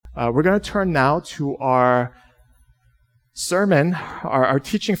We're going to turn now to our sermon, our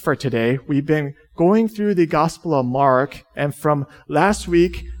teaching for today. We've been going through the Gospel of Mark, and from last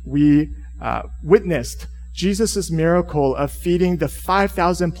week, we witnessed Jesus' miracle of feeding the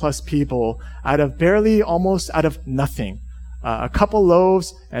 5,000 plus people almost out of nothing. A couple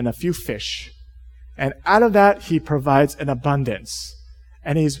loaves and a few fish. And out of that, he provides an abundance.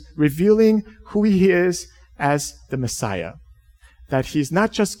 And he's revealing who he is as the Messiah. That he's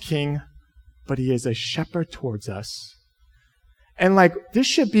not just king, but he is a shepherd towards us. And this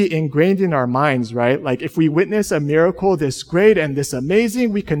should be ingrained in our minds, right? If we witness a miracle this great and this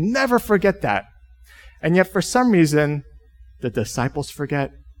amazing, we can never forget that. And yet, for some reason, the disciples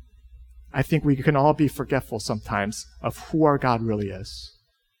forget. I think we can all be forgetful sometimes of who our God really is.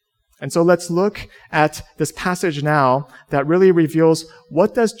 And so let's look at this passage now that really reveals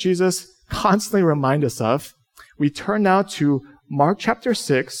what does Jesus constantly remind us of. We turn now to Mark chapter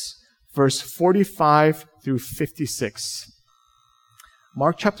 6, verse 45 through 56.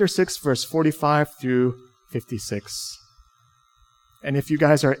 Mark chapter 6, verse 45 through 56. And if you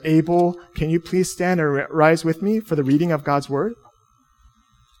guys are able, can you please stand and rise with me for the reading of God's word?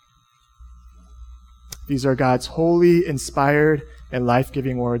 These are God's holy, inspired, and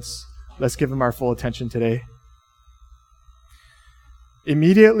life-giving words. Let's give him our full attention today.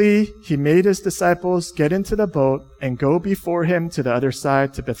 Immediately, he made his disciples get into the boat and go before him to the other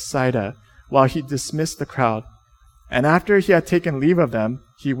side to Bethsaida, while he dismissed the crowd. And after he had taken leave of them,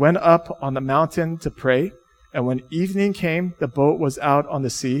 he went up on the mountain to pray. And when evening came, the boat was out on the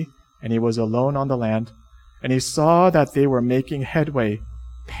sea, and he was alone on the land. And he saw that they were making headway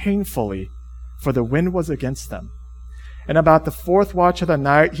painfully, for the wind was against them. And about the fourth watch of the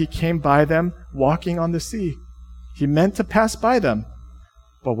night, he came by them, walking on the sea. He meant to pass by them.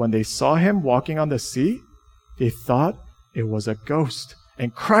 But when they saw him walking on the sea, they thought it was a ghost,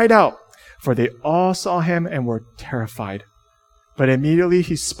 and cried out, for they all saw him and were terrified. But immediately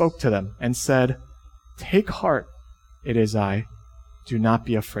he spoke to them and said, "Take heart, it is I. Do not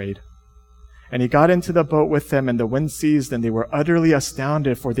be afraid." And he got into the boat with them, and the wind ceased, and they were utterly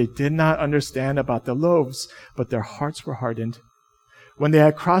astounded, for they did not understand about the loaves, but their hearts were hardened. When they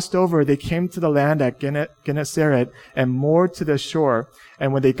had crossed over, they came to the land at Gennesaret and moored to the shore.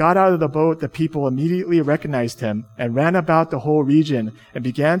 And when they got out of the boat, the people immediately recognized him and ran about the whole region and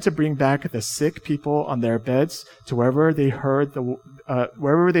began to bring back the sick people on their beds to wherever they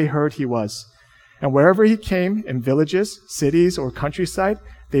heard he was. And wherever he came, in villages, cities, or countryside,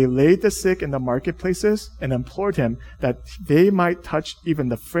 they laid the sick in the marketplaces and implored him that they might touch even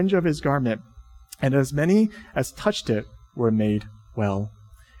the fringe of his garment. And as many as touched it were made well.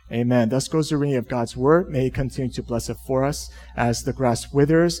 Amen. Thus goes the reading of God's word. May he continue to bless it for us as the grass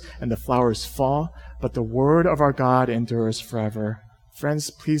withers and the flowers fall, but the word of our God endures forever. Friends,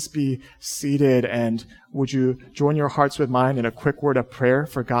 please be seated, and would you join your hearts with mine in a quick word of prayer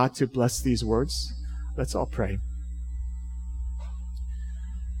for God to bless these words? Let's all pray.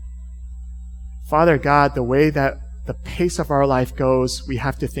 Father God, the way that the pace of our life goes, we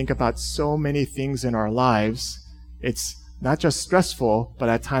have to think about so many things in our lives. It's not just stressful, but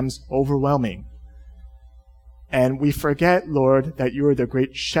at times overwhelming. And we forget, Lord, that you are the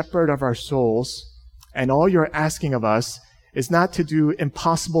great shepherd of our souls, and all you're asking of us is not to do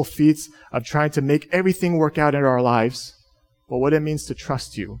impossible feats of trying to make everything work out in our lives, but what it means to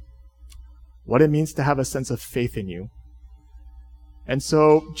trust you, what it means to have a sense of faith in you. And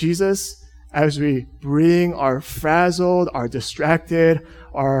so, Jesus, as we bring our frazzled, our distracted,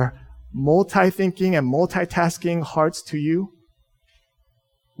 our multi-thinking and multitasking hearts to you,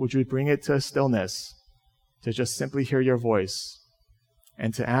 would you bring it to a stillness, to just simply hear your voice,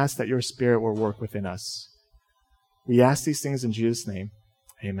 and to ask that your Spirit will work within us. We ask these things in Jesus' name.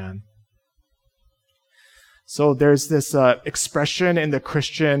 Amen. So there's this expression in the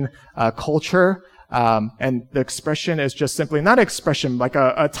Christian culture, and the expression is just simply, not expression, like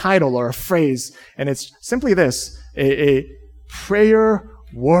a title or a phrase, and it's simply this, a prayer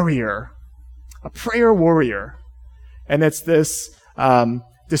warrior. A prayer warrior. And it's this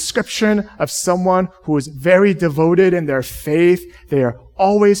description of someone who is very devoted in their faith. They are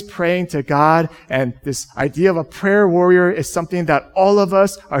always praying to God. And this idea of a prayer warrior is something that all of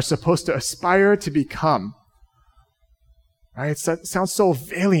us are supposed to aspire to become. Right? It sounds so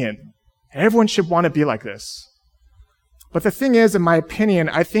valiant. Everyone should want to be like this. But the thing is, in my opinion,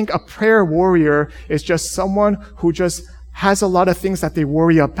 I think a prayer warrior is just someone who just has a lot of things that they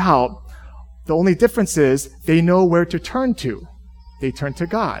worry about. The only difference is they know where to turn to. They turn to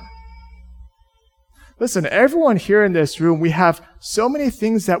God. Listen, everyone here in this room, we have so many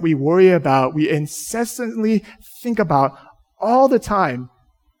things that we worry about, we incessantly think about all the time.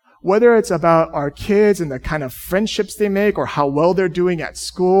 Whether it's about our kids and the kind of friendships they make or how well they're doing at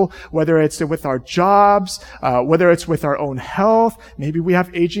school, whether it's with our jobs, whether it's with our own health, maybe we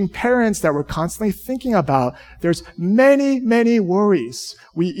have aging parents that we're constantly thinking about. There's many, many worries.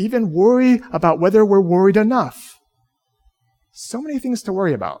 We even worry about whether we're worried enough. So many things to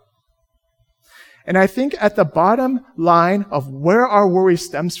worry about. And I think at the bottom line of where our worry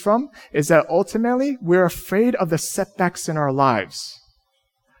stems from is that ultimately we're afraid of the setbacks in our lives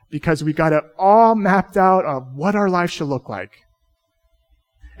because we got it all mapped out of what our life should look like.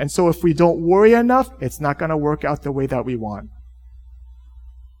 And so if we don't worry enough, it's not going to work out the way that we want.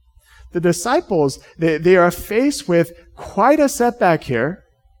 The disciples, they are faced with quite a setback here,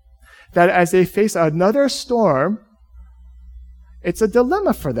 that as they face another storm, it's a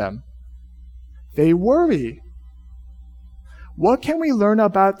dilemma for them. They worry. What can we learn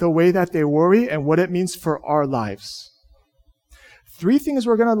about the way that they worry and what it means for our lives? 3 things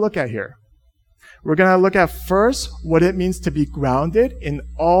we're going to look at here. We're going to look at first what it means to be grounded in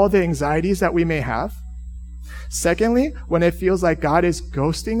all the anxieties that we may have. Secondly, when it feels like God is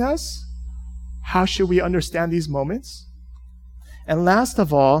ghosting us, how should we understand these moments? And last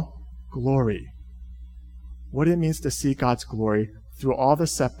of all, glory. What it means to see God's glory through all the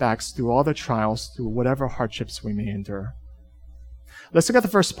setbacks, through all the trials, through whatever hardships we may endure. Let's look at the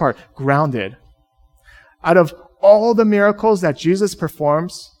first part, grounded. Out of all the miracles that Jesus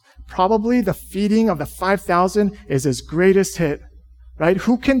performs, probably the feeding of the 5,000 is his greatest hit, right?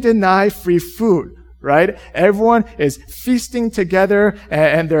 Who can deny free food, right? Everyone is feasting together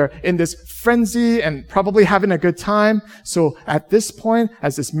and they're in this frenzy and probably having a good time. So at this point,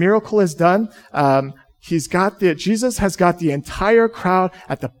 as this miracle is done, Jesus has got the entire crowd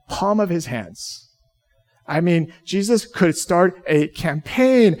at the palm of his hands. I mean, Jesus could start a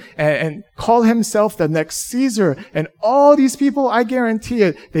campaign and call himself the next Caesar, and all these people, I guarantee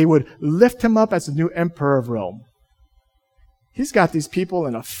it, they would lift him up as the new emperor of Rome. He's got these people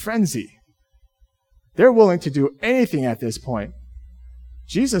in a frenzy. They're willing to do anything at this point.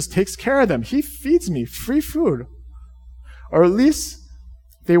 Jesus takes care of them. He feeds me free food. Or at least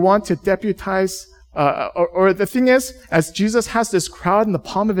they want to deputize or the thing is, as Jesus has this crowd in the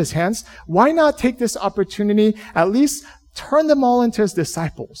palm of his hands, why not take this opportunity, at least turn them all into his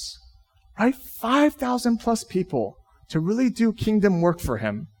disciples, right? 5,000 plus people to really do kingdom work for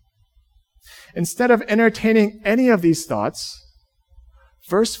him. Instead of entertaining any of these thoughts,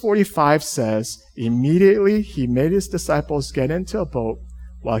 verse 45 says, immediately he made his disciples get into a boat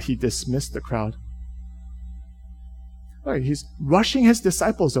while he dismissed the crowd. Right, he's rushing his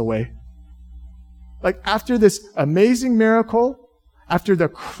disciples away. Like after this amazing miracle, after the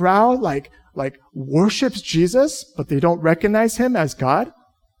crowd like worships Jesus, but they don't recognize him as God,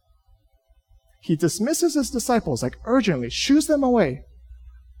 he dismisses his disciples urgently, shoos them away.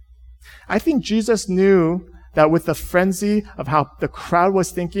 I think Jesus knew that with the frenzy of how the crowd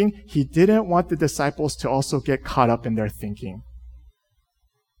was thinking, he didn't want the disciples to also get caught up in their thinking.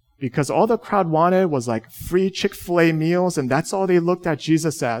 Because all the crowd wanted was free Chick-fil-A meals, and that's all they looked at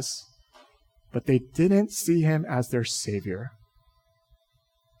Jesus as. But they didn't see him as their Savior.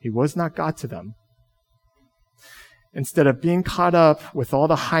 He was not God to them. Instead of being caught up with all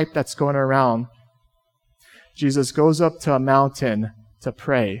the hype that's going around, Jesus goes up to a mountain to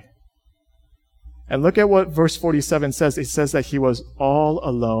pray. And look at what verse 47 says. It says that he was all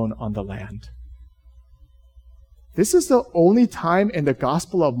alone on the land. This is the only time in the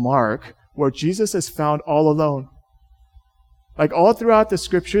Gospel of Mark where Jesus is found all alone. All throughout the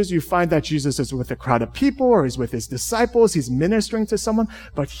scriptures, you find that Jesus is with a crowd of people or he's with his disciples, he's ministering to someone,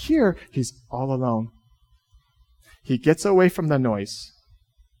 but here he's all alone. He gets away from the noise.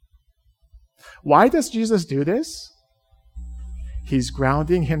 Why does Jesus do this? He's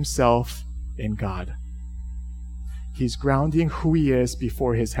grounding himself in God. He's grounding who he is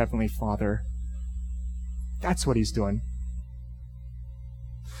before his heavenly Father. That's what he's doing.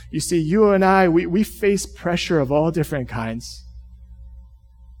 You see, you and I, we face pressure of all different kinds.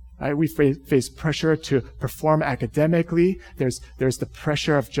 Right? We face pressure to perform academically. There's the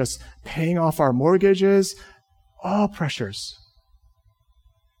pressure of just paying off our mortgages. All pressures.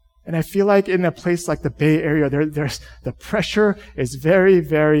 And I feel like in a place like the Bay Area, there's the pressure is very,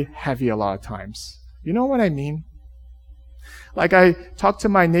 very heavy a lot of times. You know what I mean? I talk to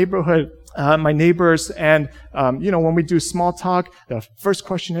my neighbors, and when we do small talk, the first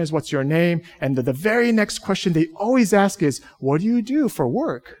question is, "What's your name?" And the very next question they always ask is, "What do you do for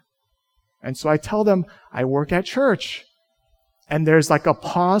work?" And so I tell them, "I work at church." And there's a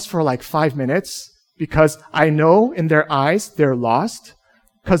pause for 5 minutes because I know in their eyes they're lost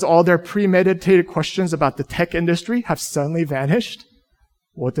because all their premeditated questions about the tech industry have suddenly vanished.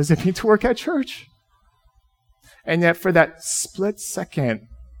 What does it mean to work at church? And yet for that split second,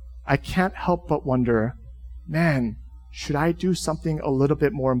 I can't help but wonder, man, should I do something a little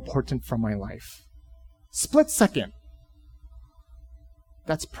bit more important for my life? Split second.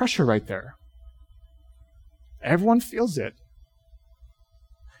 That's pressure right there. Everyone feels it.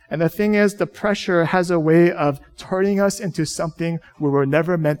 And the thing is, the pressure has a way of turning us into something we were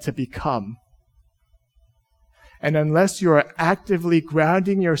never meant to become. And unless you are actively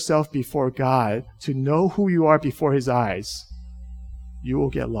grounding yourself before God to know who you are before His eyes, you will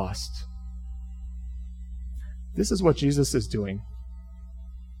get lost. This is what Jesus is doing.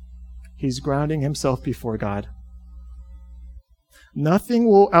 He's grounding Himself before God. Nothing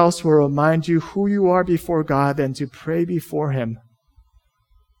else will remind you who you are before God than to pray before Him.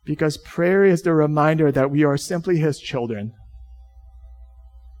 Because prayer is the reminder that we are simply His children.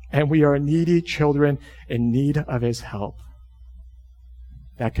 And we are needy children in need of His help.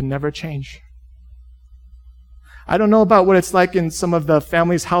 That can never change. I don't know about what it's like in some of the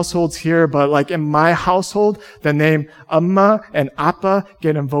families' households here, but like in my household, the name Amma and Appa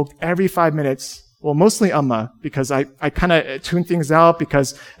get invoked every 5 minutes. Well, mostly Amma, because I kind of tune things out,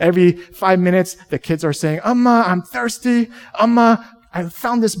 because every 5 minutes the kids are saying, Amma, I'm thirsty. Amma, I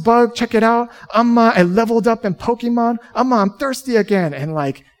found this bug, check it out. Amma, I leveled up in Pokemon. Amma, I'm thirsty again. And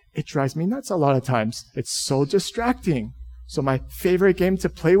like, it drives me nuts a lot of times. It's so distracting. So my favorite game to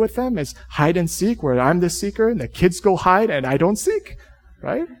play with them is hide and seek, where I'm the seeker and the kids go hide and I don't seek,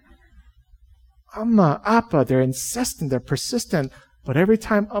 right? Amma, Appa, they're insistent, they're persistent. But every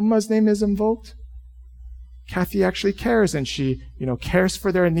time Amma's name is invoked, Kathy actually cares, and she, cares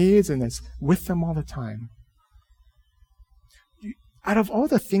for their needs and is with them all the time. Out of all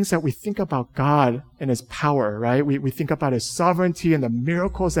the things that we think about God and His power, right? We think about His sovereignty and the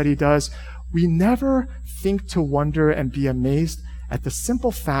miracles that He does. We never think to wonder and be amazed at the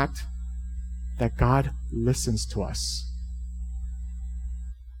simple fact that God listens to us.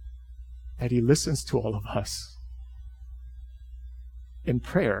 That He listens to all of us in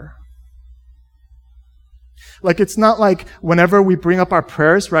prayer. Like, it's not like whenever we bring up our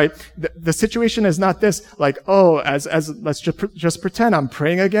prayers, right? The situation is not this, like, let's just pretend I'm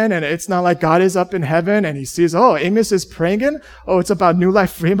praying again. And it's not like God is up in heaven and He sees, Amos is praying again. It's about New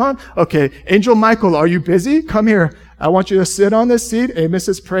Life Fremont. Okay, Angel Michael, are you busy? Come here. I want you to sit on this seat. Amos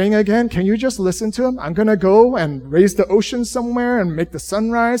is praying again. Can you just listen to him? I'm going to go and raise the ocean somewhere and make the sun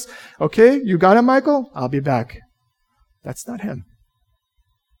rise. Okay, you got it, Michael? I'll be back. That's not Him.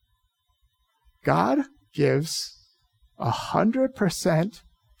 God gives 100%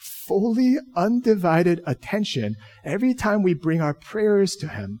 fully undivided attention every time we bring our prayers to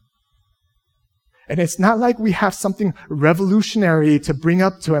Him. And it's not like we have something revolutionary to bring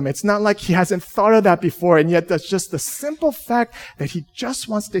up to Him. It's not like He hasn't thought of that before, and yet that's just the simple fact that He just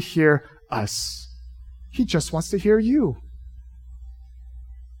wants to hear us. He just wants to hear you.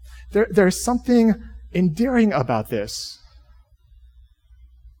 There's something endearing about this.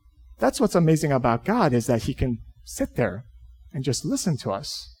 That's what's amazing about God, is that He can sit there and just listen to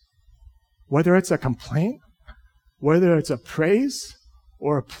us. Whether it's a complaint, whether it's a praise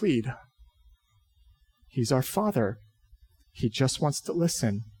or a plead. He's our Father. He just wants to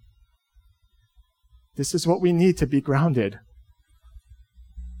listen. This is what we need to be grounded.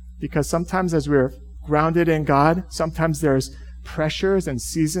 Because sometimes as we're grounded in God, sometimes there's pressures and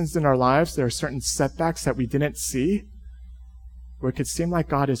seasons in our lives. There are certain setbacks that we didn't see, where it could seem like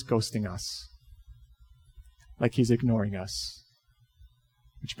God is ghosting us, like He's ignoring us.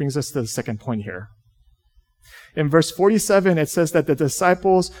 Which brings us to the second point here. In verse 47, it says that the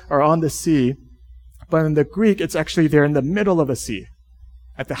disciples are on the sea, but in the Greek, it's actually they're in the middle of a sea,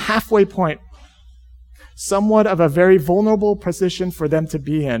 at the halfway point, somewhat of a very vulnerable position for them to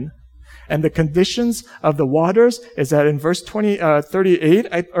be in. And the conditions of the waters is that in verse 38,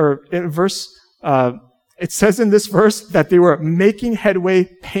 it says in this verse that they were making headway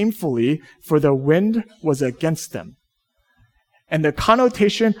painfully, for the wind was against them. And the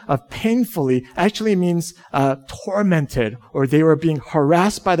connotation of painfully actually means tormented, or they were being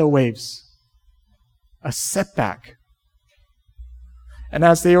harassed by the waves. A setback. And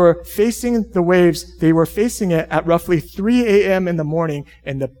as they were facing the waves, they were facing it at roughly 3 a.m. in the morning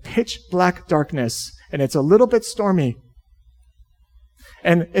in the pitch black darkness. And it's a little bit stormy.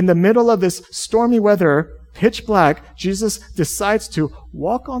 And in the middle of this stormy weather, pitch black, Jesus decides to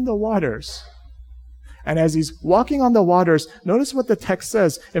walk on the waters. And as He's walking on the waters, notice what the text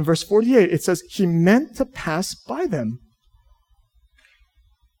says. In verse 48, it says, He meant to pass by them.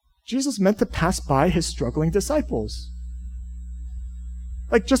 Jesus meant to pass by His struggling disciples.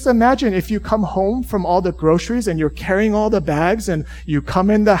 Like, just imagine if you come home from all the groceries and you're carrying all the bags and you come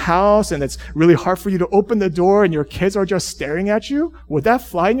in the house and it's really hard for you to open the door and your kids are just staring at you. Would that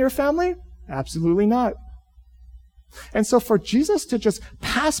fly in your family? Absolutely not. And so for Jesus to just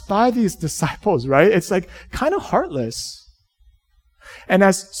pass by these disciples, right? It's like kind of heartless. And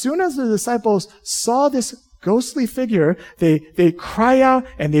as soon as the disciples saw this ghostly figure, they cry out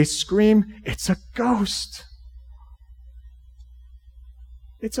and they scream, "It's a ghost."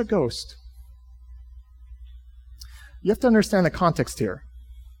 It's a ghost. You have to understand the context here.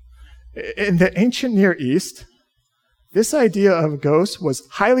 In the ancient Near East, this idea of a ghost was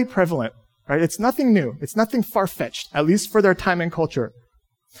highly prevalent, right? It's nothing new. It's nothing far-fetched, at least for their time and culture.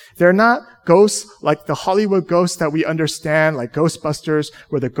 They're not ghosts like the Hollywood ghosts that we understand, like Ghostbusters,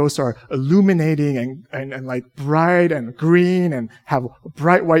 where the ghosts are illuminating and like bright and green and have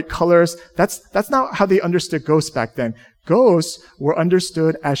bright white colors. That's not how they understood ghosts back then. Ghosts were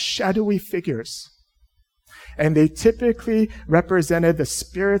understood as shadowy figures. And they typically represented the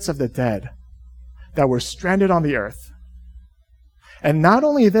spirits of the dead that were stranded on the earth. And not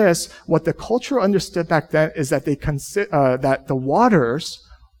only this, what the culture understood back then is that that the waters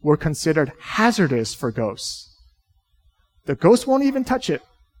were considered hazardous for ghosts. The ghosts won't even touch it.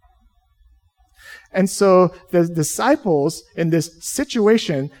 And so the disciples in this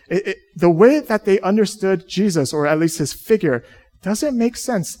situation, the way that they understood Jesus, or at least his figure, doesn't make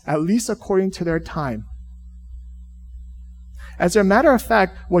sense, at least according to their time. As a matter of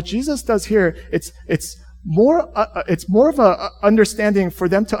fact, what Jesus does here, it's more of a understanding for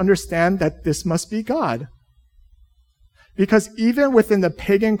them to understand that this must be God. Because even within the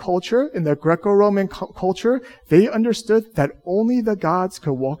pagan culture, in the Greco-Roman culture, they understood that only the gods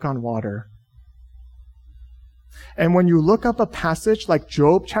could walk on water. And when you look up a passage like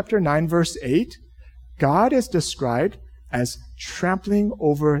Job chapter 9, verse 8, God is described as trampling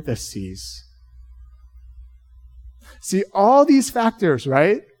over the seas. See, all these factors,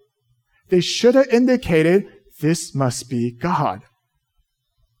 right? They should have indicated this must be God.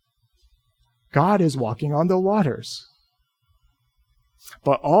 God is walking on the waters.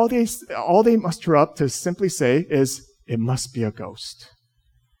 But all they muster up to simply say is, it must be a ghost.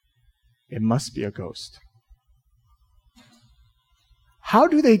 It must be a ghost. How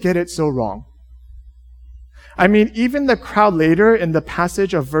do they get it so wrong? I mean, even the crowd later in the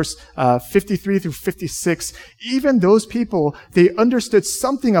passage of verse 53 through 56, even those people, they understood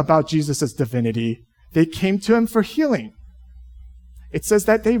something about Jesus' divinity. They came to him for healing. It says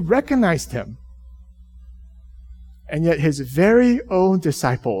that they recognized him. And yet his very own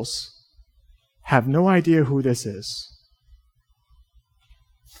disciples have no idea who this is.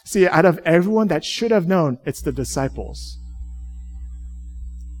 See, out of everyone that should have known, it's the disciples.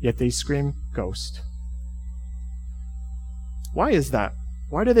 Yet they scream, "Ghost." Why is that?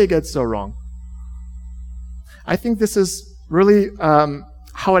 Why do they get so wrong? I think this is really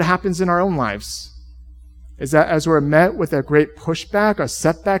how it happens in our own lives. Is that as we're met with a great pushback, a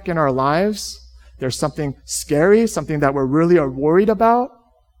setback in our lives, there's something scary, something that we're really worried about,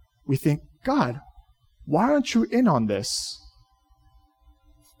 we think, God, why aren't you in on this?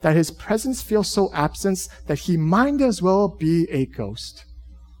 That his presence feels so absent that he might as well be a ghost.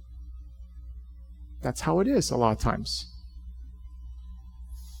 That's how it is a lot of times.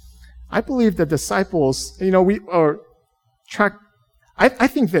 I believe the disciples, I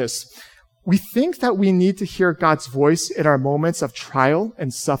think this. We think that we need to hear God's voice in our moments of trial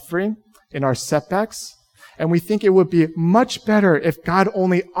and suffering, in our setbacks, and we think it would be much better if God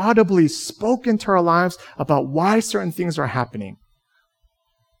only audibly spoke into our lives about why certain things are happening.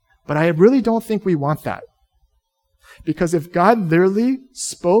 But I really don't think we want that. Because if God literally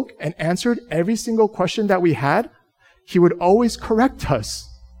spoke and answered every single question that we had, he would always correct us.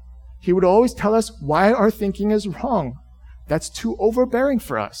 He would always tell us why our thinking is wrong. That's too overbearing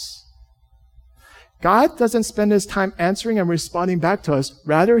for us. God doesn't spend his time answering and responding back to us.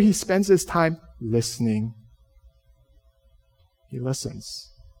 Rather, he spends his time listening. He listens.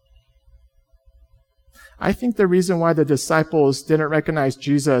 I think the reason why the disciples didn't recognize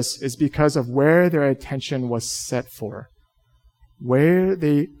Jesus is because of where their attention was set for, where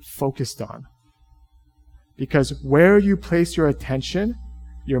they focused on. Because where you place your attention,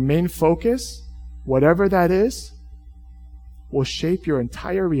 your main focus, whatever that is, will shape your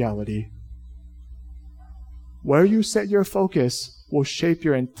entire reality. Where you set your focus will shape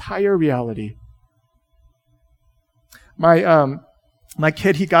your entire reality. My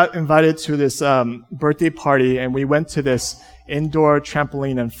kid, he got invited to this birthday party, and we went to this indoor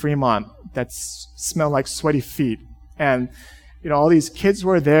trampoline in Fremont that smelled like sweaty feet. And all these kids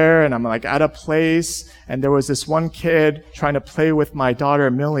were there, and I'm like at a place, and there was this one kid trying to play with my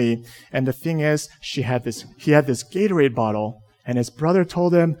daughter, Millie. And the thing is, he had this Gatorade bottle, and his brother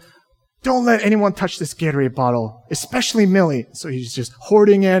told him, don't let anyone touch this Gatorade bottle, especially Millie. So he's just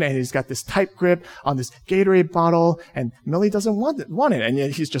hoarding it, and he's got this tight grip on this Gatorade bottle, and Millie doesn't want it. And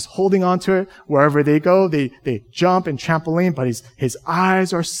yet he's just holding on to it. Wherever they go, they jump and trampoline, but his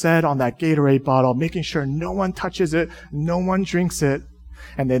eyes are set on that Gatorade bottle, making sure no one touches it, no one drinks it.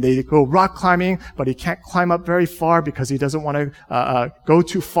 And then they go rock climbing, but he can't climb up very far because he doesn't want to go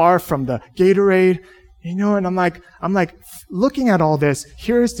too far from the Gatorade. And I'm like looking at all this.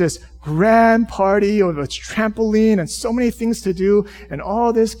 Here's this grand party of a trampoline and so many things to do, and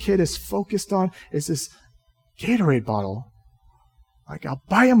all this kid is focused on is this Gatorade bottle. Like, I'll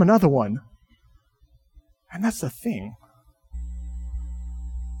buy him another one. And that's the thing.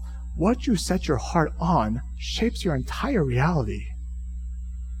 What you set your heart on shapes your entire reality.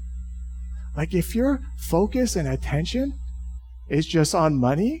 Like, if your focus and attention is just on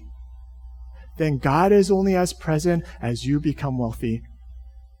money, then God is only as present as you become wealthy.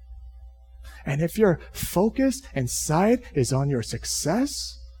 And if your focus and sight is on your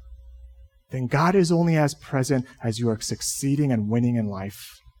success, then God is only as present as you are succeeding and winning in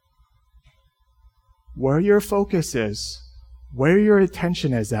life. Where your focus is, where your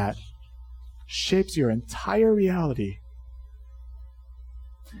attention is at, shapes your entire reality.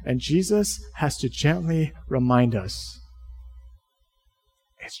 And Jesus has to gently remind us,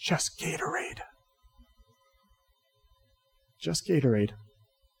 it's just Gatorade. Just Gatorade.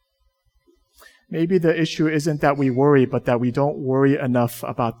 Maybe the issue isn't that we worry, but that we don't worry enough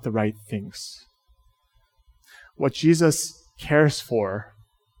about the right things. What Jesus cares for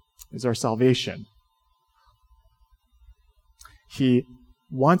is our salvation. He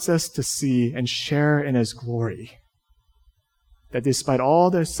wants us to see and share in His glory. That despite all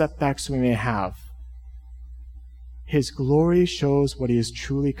the setbacks we may have, His glory shows what He is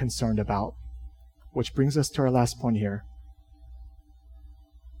truly concerned about. Which brings us to our last point here.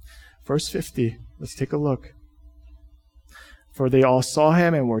 Verse 50, let's take a look. For they all saw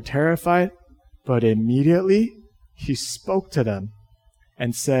Him and were terrified, but immediately He spoke to them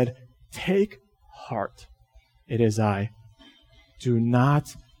and said, take heart, it is I. Do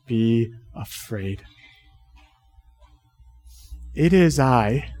not be afraid. It is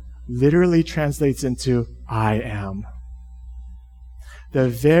I literally translates into I am. The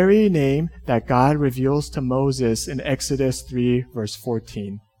very name that God reveals to Moses in Exodus 3, verse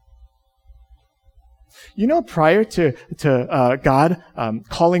 14. Prior to God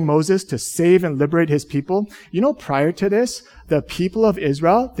calling Moses to save and liberate His people, prior to this, the people of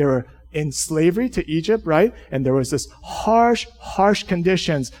Israel, they were in slavery to Egypt, right? And there was this harsh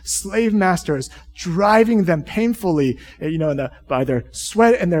conditions, slave masters driving them painfully, by their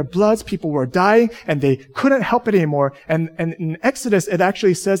sweat and their bloods, people were dying and they couldn't help it anymore. And in Exodus, it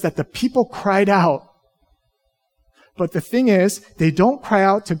actually says that the people cried out. But the thing is, they don't cry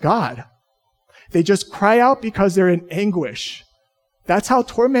out to God. They just cry out because they're in anguish. That's how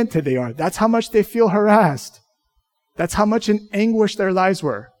tormented they are. That's how much they feel harassed. That's how much in anguish their lives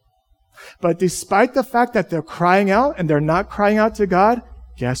were. But despite the fact that they're crying out and they're not crying out to God,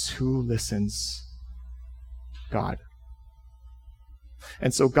 guess who listens? God.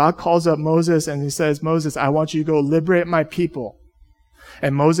 And so God calls up Moses and He says, Moses, I want you to go liberate my people.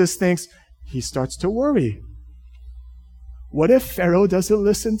 And Moses thinks, he starts to worry. What if Pharaoh doesn't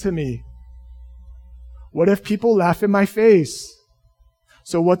listen to me? What if people laugh in my face?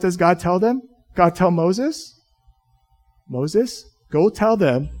 So what does God tell them? God tell Moses, Moses, go tell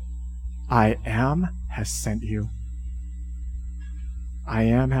them, I am has sent you. I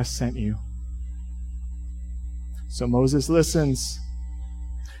am has sent you. So Moses listens.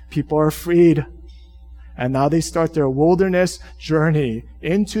 People are freed. And now they start their wilderness journey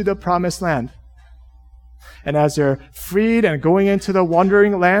into the promised land. And as they're freed and going into the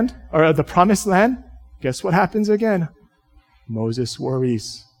wandering land, or the promised land, guess what happens again? Moses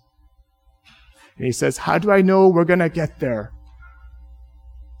worries. And he says, how do I know we're going to get there?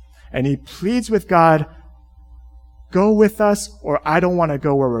 And he pleads with God, go with us, or I don't want to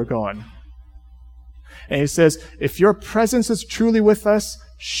go where we're going. And he says, if your presence is truly with us,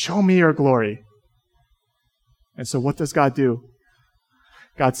 show me your glory. And so what does God do?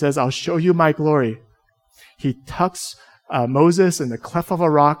 God says, I'll show you my glory. He tucks Moses in the cleft of a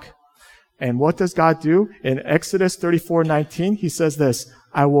rock. And what does God do? In Exodus 34:19, He says this,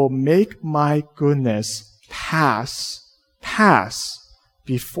 I will make my goodness pass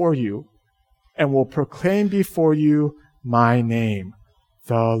before you, and will proclaim before you my name,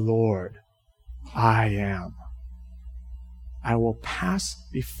 the Lord, I am. I will pass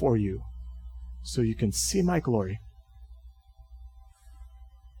before you so you can see my glory.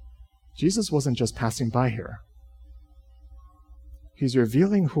 Jesus wasn't just passing by here. He's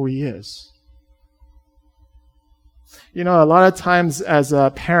revealing who he is. You know, a lot of times as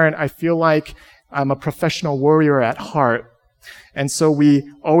a parent, I feel like I'm a professional warrior at heart. And so we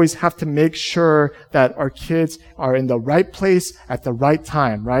always have to make sure that our kids are in the right place at the right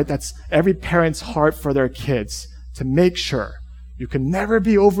time, right? That's every parent's heart for their kids, to make sure. You can never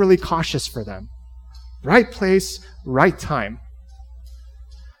be overly cautious for them. Right place, right time.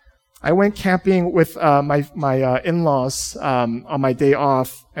 I went camping with my in-laws on my day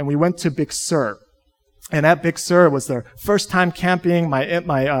off, and we went to Big Sur. And at Big Sur, it was their first time camping.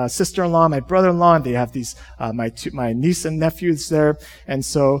 My sister-in-law, my brother-in-law, and they have these my niece and nephews there. And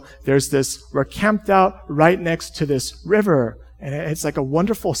so we're camped out right next to this river, and it's like a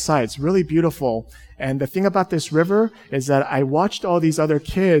wonderful sight. It's really beautiful. And the thing about this river is that I watched all these other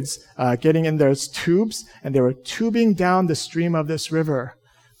kids getting in those tubes, and they were tubing down the stream of this river.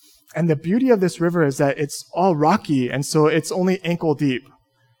 And the beauty of this river is that it's all rocky, and so it's only ankle deep.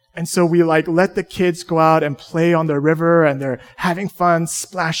 And so we let the kids go out and play on the river, and they're having fun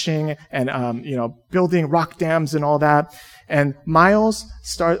splashing and building rock dams and all that. And Miles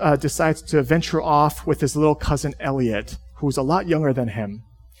decides to venture off with his little cousin Elliot, who's a lot younger than him.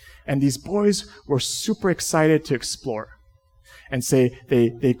 And these boys were super excited to explore. And say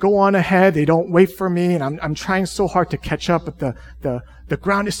they go on ahead, they don't wait for me, and I'm trying so hard to catch up, but the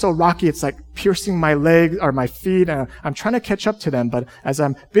ground is so rocky, it's like piercing my legs or my feet, and I'm trying to catch up to them. But as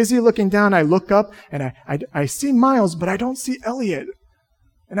I'm busy looking down, I look up and I see Miles, but I don't see Elliot.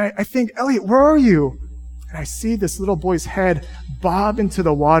 And I think, Elliot, where are you? And I see this little boy's head bob into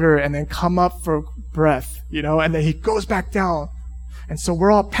the water and then come up for breath, and then he goes back down. And so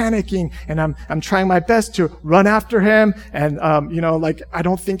we're all panicking, and I'm trying my best to run after him, and I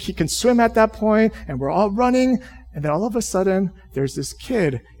don't think he can swim at that point, and we're all running, and then all of a sudden there's this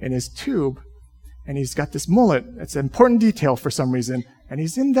kid in his tube, and he's got this mullet. It's an important detail for some reason, and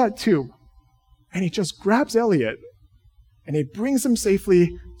he's in that tube, and he just grabs Elliot, and he brings him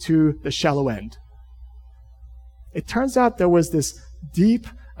safely to the shallow end. It turns out there was this deep,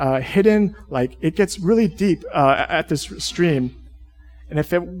 hidden, it gets really deep at this stream. And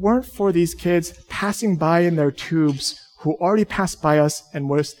if it weren't for these kids passing by in their tubes, who already passed by us and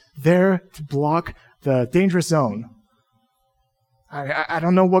was there to block the dangerous zone, I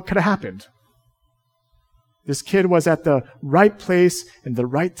don't know what could have happened. This kid was at the right place in the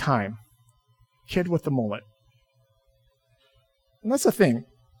right time. Kid with the mullet. And that's the thing.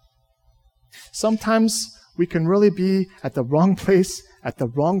 Sometimes we can really be at the wrong place at the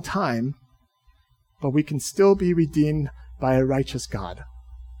wrong time, but we can still be redeemed by a righteous God,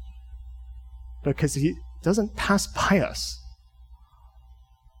 because he doesn't pass by us.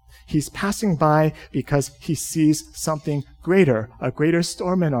 He's passing by because he sees something greater, a greater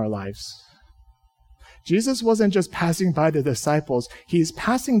storm in our lives. Jesus wasn't just passing by the disciples. He's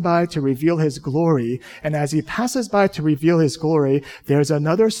passing by to reveal his glory. And as he passes by to reveal his glory, there's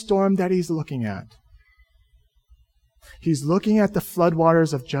another storm that he's looking at. He's looking at the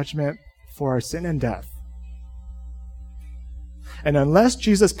floodwaters of judgment for our sin and death. And unless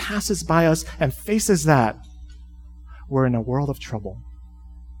Jesus passes by us and faces that, we're in a world of trouble.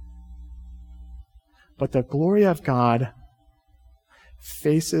 But the glory of God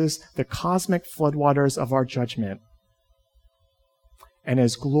faces the cosmic floodwaters of our judgment. And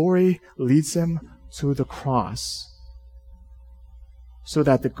his glory leads him to the cross, so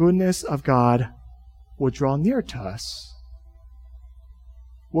that the goodness of God will draw near to us,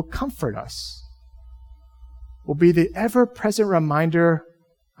 will comfort us, will be the ever-present reminder,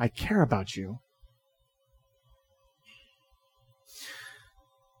 I care about you.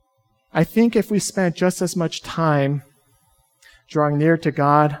 I think if we spent just as much time drawing near to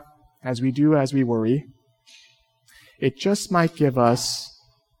God as we do as we worry, it just might give us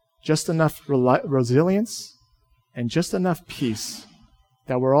just enough resilience and just enough peace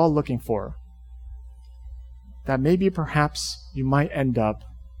that we're all looking for, that maybe perhaps you might end up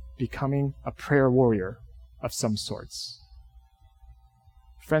becoming a prayer warrior of some sorts.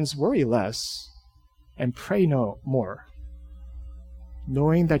 Friends, worry less and pray no more,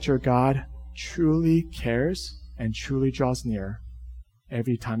 knowing that your God truly cares and truly draws near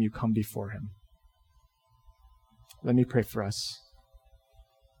every time you come before him. Let me pray for us.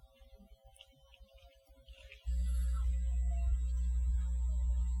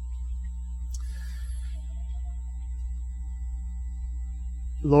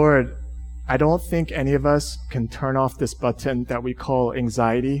 Lord, I don't think any of us can turn off this button that we call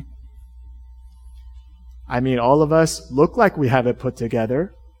anxiety. All of us look like we have it put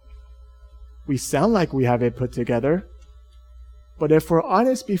together. We sound like we have it put together. But if we're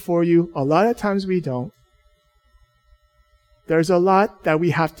honest before you, a lot of times we don't. There's a lot that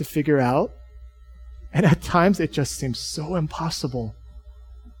we have to figure out. And at times it just seems so impossible.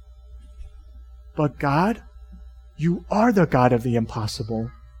 But God, you are the God of the impossible.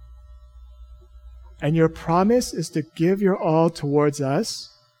 And your promise is to give your all towards us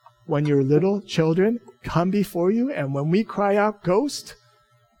when your little children come before you, and when we cry out, "Ghost,"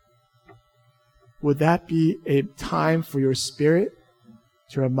 would that be a time for your Spirit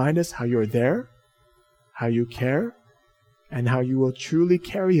to remind us how you're there, how you care, and how you will truly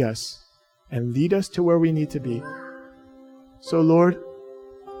carry us and lead us to where we need to be? So Lord,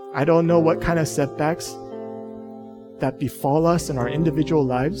 I don't know what kind of setbacks that befall us in our individual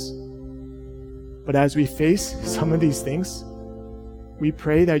lives, but as we face some of these things, we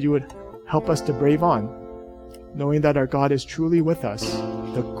pray that you would help us to brave on, knowing that our God is truly with us.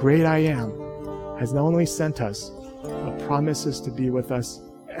 The great I Am has not only sent us, but promises to be with us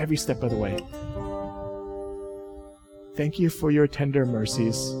every step of the way. Thank you for your tender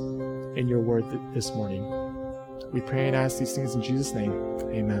mercies in your word this morning. We pray and ask these things in Jesus' name.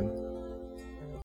 Amen.